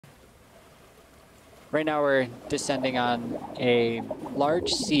Right now we're descending on a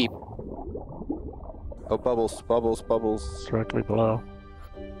large seep. Oh, bubbles, bubbles, bubbles. Directly below.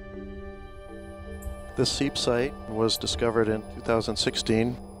 This seep site was discovered in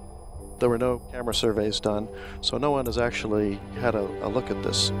 2016. There were no camera surveys done, so no one has actually had a look at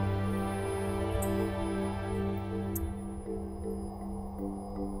this.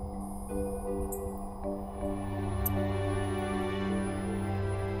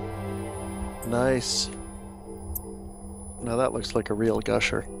 Nice. Now that looks like a real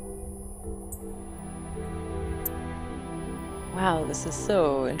gusher. Wow, this is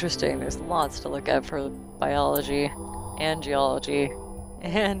so interesting. There's lots to look at for biology and geology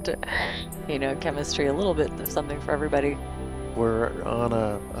and, you know, chemistry, a little bit of something for everybody. We're on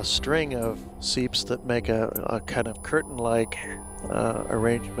a string of seeps that make a kind of curtain-like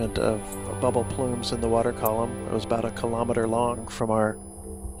arrangement of bubble plumes in the water column. It was about 1 kilometer long from our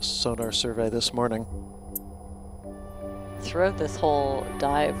sonar survey this morning. Throughout this whole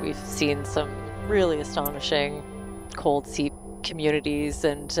dive, we've seen some really astonishing cold seep communities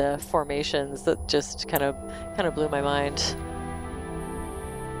and formations that just kind of blew my mind.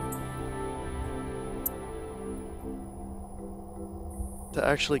 To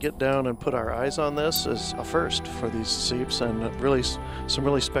actually get down and put our eyes on this is a first for these seeps, and really some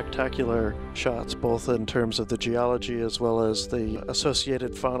really spectacular shots, both in terms of the geology as well as the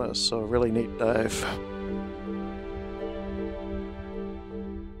associated fauna, so a really neat dive.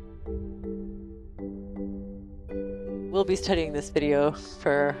 We'll be studying this video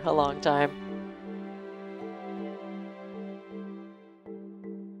for a long time.